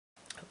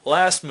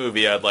last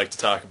movie I'd like to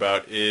talk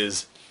about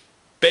is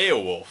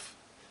Beowulf.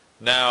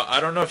 Now, I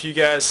don't know if you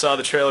guys saw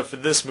the trailer for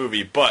this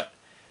movie, but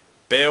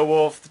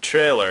Beowulf, the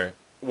trailer,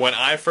 when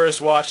I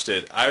first watched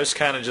it, I was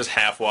kind of just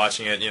half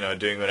watching it,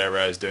 doing whatever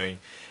I was doing.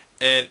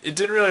 And it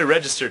didn't really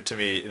register to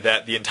me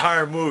that the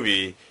entire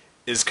movie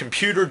is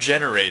computer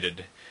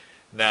generated.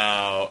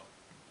 Now,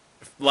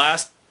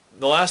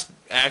 the last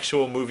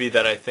actual movie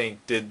that I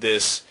think did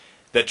this,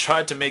 that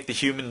tried to make the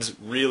humans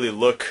really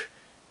look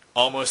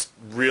almost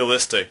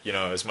realistic,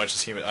 as much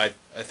as human. I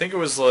think it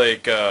was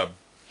like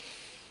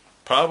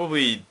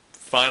probably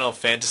Final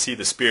Fantasy: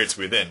 The Spirits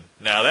Within.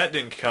 Now that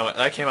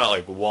came out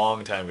like a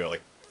long time ago,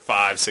 like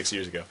 5-6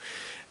 years ago.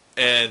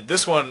 And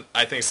this one,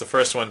 I think, is the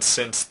first one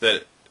since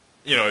that,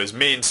 is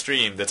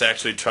mainstream that's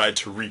actually tried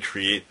to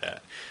recreate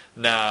that.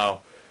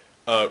 Now,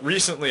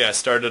 recently I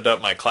started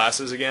up my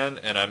classes again,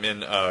 and I'm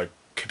in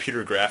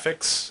computer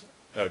graphics,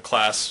 a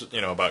class,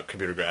 about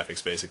computer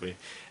graphics basically.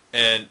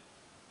 And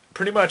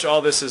pretty much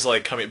all this is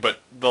like coming, but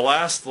the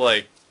last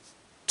like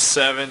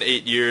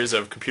 7-8 years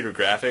of computer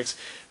graphics,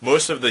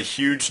 most of the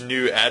huge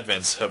new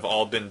advents have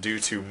all been due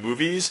to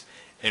movies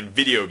and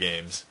video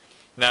games.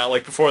 Now,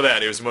 like before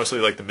that, it was mostly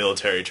like the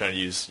military trying to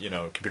use,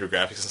 computer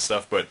graphics and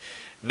stuff, but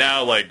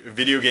now like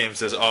video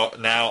games is all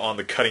now on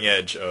the cutting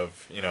edge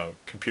of,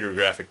 computer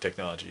graphic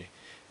technology.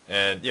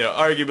 And,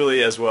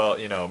 arguably as well,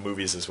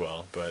 movies as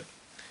well, but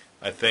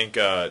I think,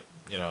 video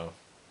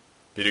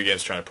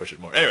games trying to push it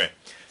more. Anyway,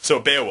 so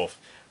Beowulf.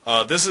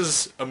 This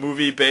is a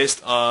movie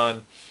based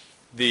on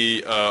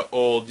the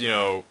old,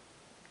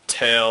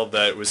 tale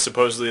that was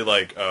supposedly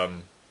like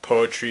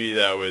poetry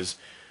that was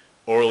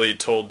orally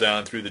told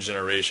down through the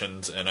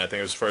generations, and I think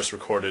it was first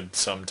recorded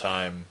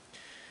sometime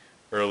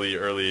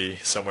early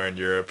somewhere in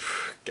Europe.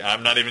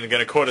 I'm not even going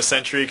to quote a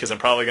century because I'm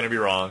probably going to be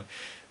wrong,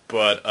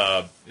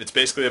 but it's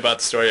basically about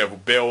the story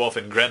of Beowulf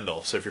and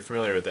Grendel, so if you're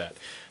familiar with that.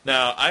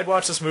 Now, I'd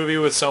watched this movie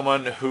with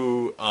someone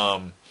who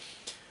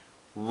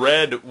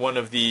read one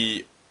of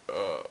the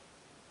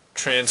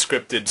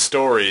transcripted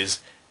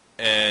stories,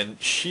 and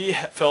she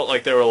felt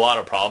like there were a lot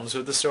of problems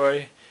with the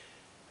story.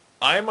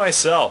 I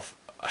myself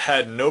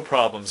had no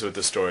problems with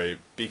the story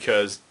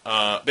because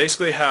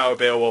basically how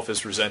Beowulf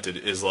is presented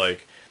is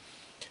like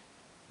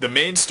the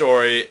main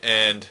story,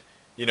 and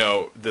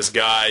this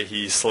guy,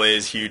 he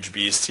slays huge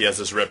beasts, he has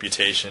this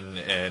reputation,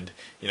 and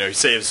he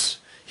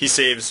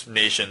saves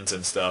nations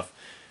and stuff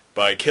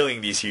by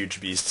killing these huge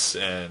beasts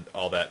and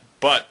all that.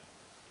 But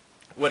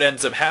what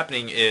ends up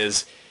happening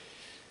is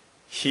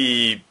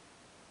he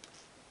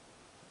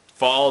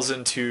falls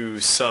into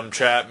some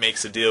trap,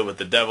 makes a deal with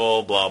the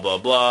devil, blah blah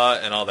blah,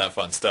 and all that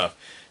fun stuff.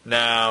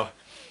 Now,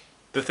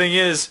 the thing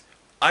is,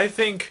 I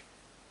think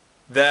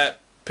that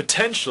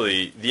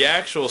potentially the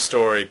actual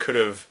story could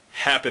have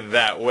happened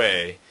that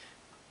way,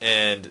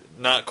 and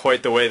not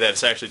quite the way that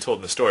it's actually told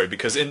in the story,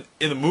 because in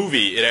the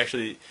movie it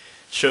actually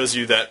shows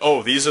you that,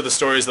 oh, these are the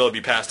stories that will be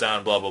passed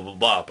down, blah blah blah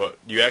blah, but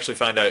you actually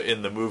find out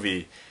in the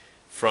movie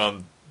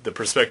from the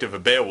perspective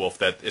of Beowulf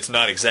that it's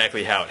not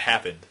exactly how it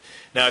happened.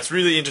 Now, it's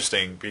really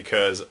interesting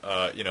because,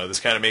 this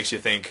kind of makes you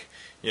think,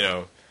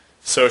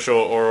 social,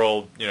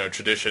 oral,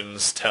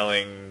 traditions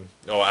telling...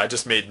 Oh, I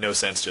just made no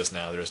sense just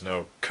now. There's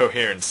no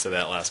coherence to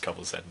that last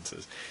couple of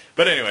sentences.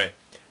 But anyway,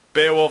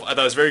 Beowulf, I thought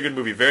it was a very good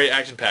movie, very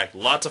action-packed,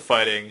 lots of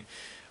fighting.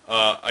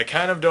 I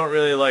kind of don't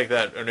really like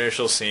that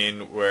initial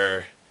scene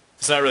where...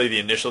 It's not really the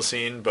initial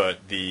scene,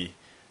 but the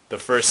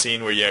first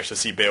scene where you actually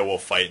see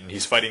Beowulf fight, and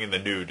he's fighting in the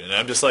nude. And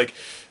I'm just like...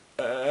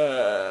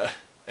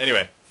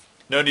 Anyway,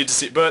 no need to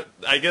see... But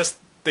I guess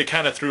they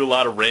kind of threw a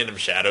lot of random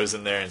shadows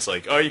in there, and it's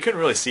like, oh, you couldn't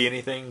really see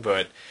anything,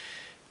 but...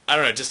 I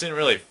don't know, it just didn't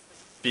really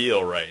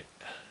feel right.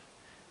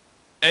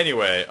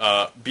 Anyway,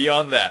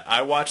 beyond that,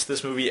 I watched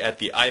this movie at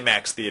the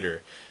IMAX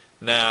theater.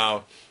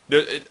 Now,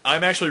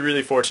 I'm actually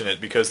really fortunate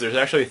because there's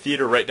actually a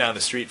theater right down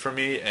the street from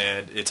me,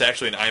 and it's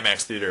actually an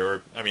IMAX theater,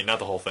 or, I mean, not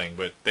the whole thing,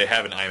 but they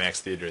have an IMAX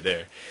theater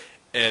there.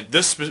 And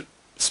this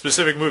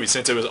specific movie,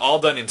 since it was all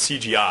done in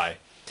CGI,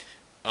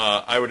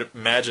 I would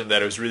imagine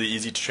that it was really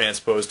easy to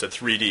transpose to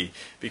 3D,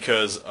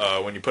 because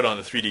when you put on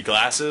the 3D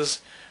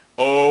glasses,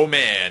 oh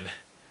man,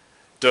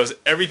 does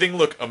everything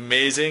look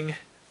amazing,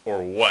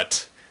 or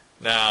what?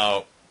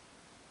 Now,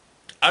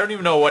 I don't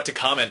even know what to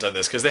comment on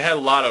this, because they had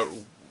a lot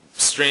of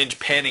strange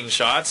panning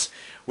shots,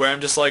 where I'm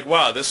just like,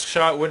 wow, this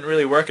shot wouldn't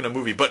really work in a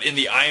movie, but in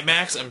the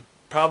IMAX, I'm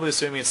probably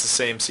assuming it's the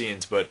same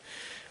scenes, but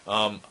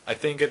I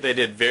think that they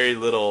did very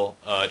little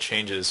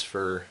changes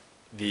for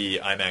the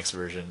IMAX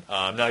version.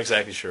 I'm not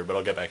exactly sure, but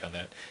I'll get back on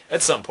that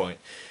at some point.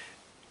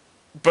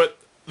 But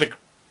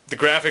the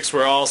graphics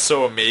were all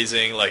so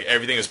amazing, like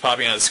everything was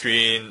popping on the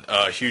screen,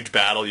 a huge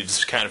battle, you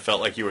just kind of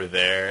felt like you were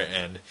there,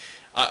 and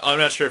I'm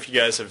not sure if you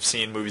guys have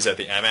seen movies at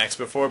the IMAX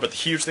before, but the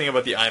huge thing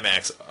about the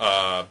IMAX,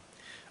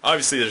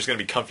 obviously there's going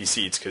to be comfy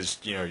seats because,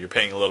 you're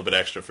paying a little bit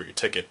extra for your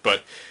ticket,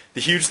 but the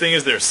huge thing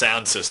is their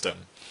sound system.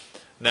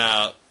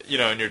 Now,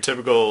 in your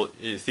typical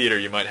theater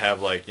you might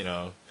have like,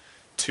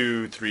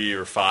 2, 3,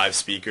 or 5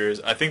 speakers.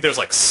 I think there's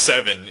like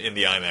 7 in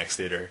the IMAX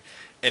theater,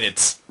 and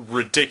it's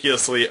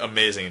ridiculously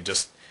amazing.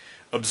 Just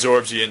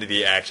absorbs you into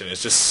the action.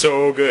 It's just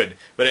so good.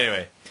 But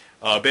anyway,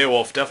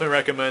 Beowulf, definitely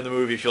recommend the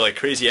movie if you like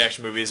crazy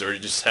action movies or you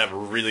just have a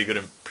really good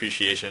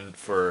appreciation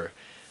for,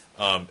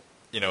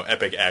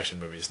 epic action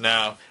movies.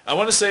 Now, I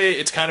want to say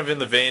it's kind of in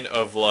the vein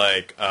of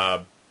like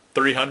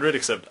 300,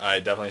 except I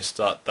definitely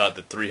thought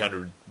that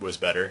 300 was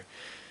better.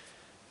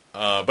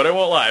 But I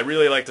won't lie, I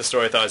really liked the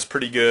story. I thought it was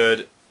pretty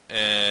good,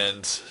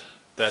 and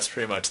that's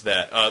pretty much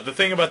that. The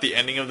thing about the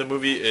ending of the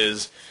movie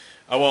is,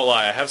 I won't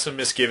lie, I have some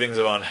misgivings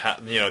on how,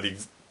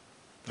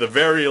 the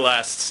very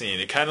last scene.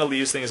 It kind of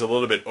leaves things a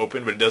little bit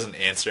open, but it doesn't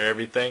answer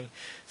everything.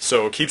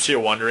 So it keeps you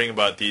wondering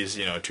about these,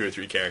 2 or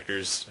 3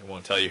 characters. I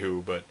won't tell you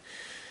who, but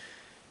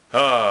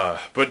the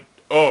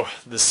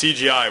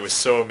CGI was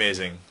so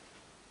amazing.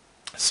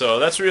 So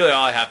that's really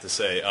all I have to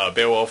say.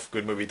 Beowulf,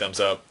 good movie, thumbs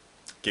up.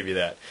 Give you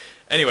that.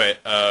 Anyway,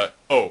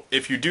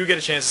 if you do get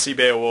a chance to see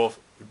Beowulf,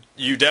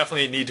 you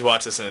definitely need to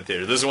watch this in the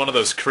theater. This is one of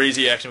those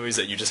crazy action movies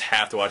that you just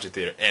have to watch in the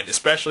theater. And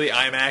especially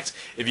IMAX.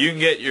 If you can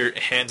get your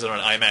hands on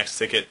an IMAX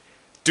ticket,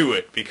 do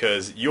it,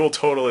 because you'll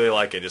totally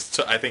like it. It's,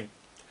 I think,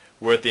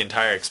 worth the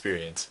entire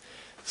experience.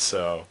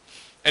 So,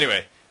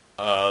 anyway,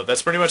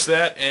 that's pretty much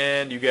that,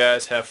 and you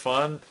guys have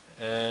fun,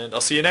 and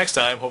I'll see you next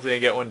time. Hopefully I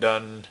get one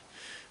done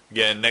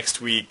again next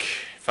week.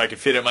 If I can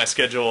fit it in my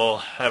schedule,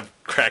 have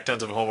crack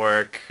tons of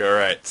homework.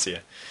 Alright, see ya.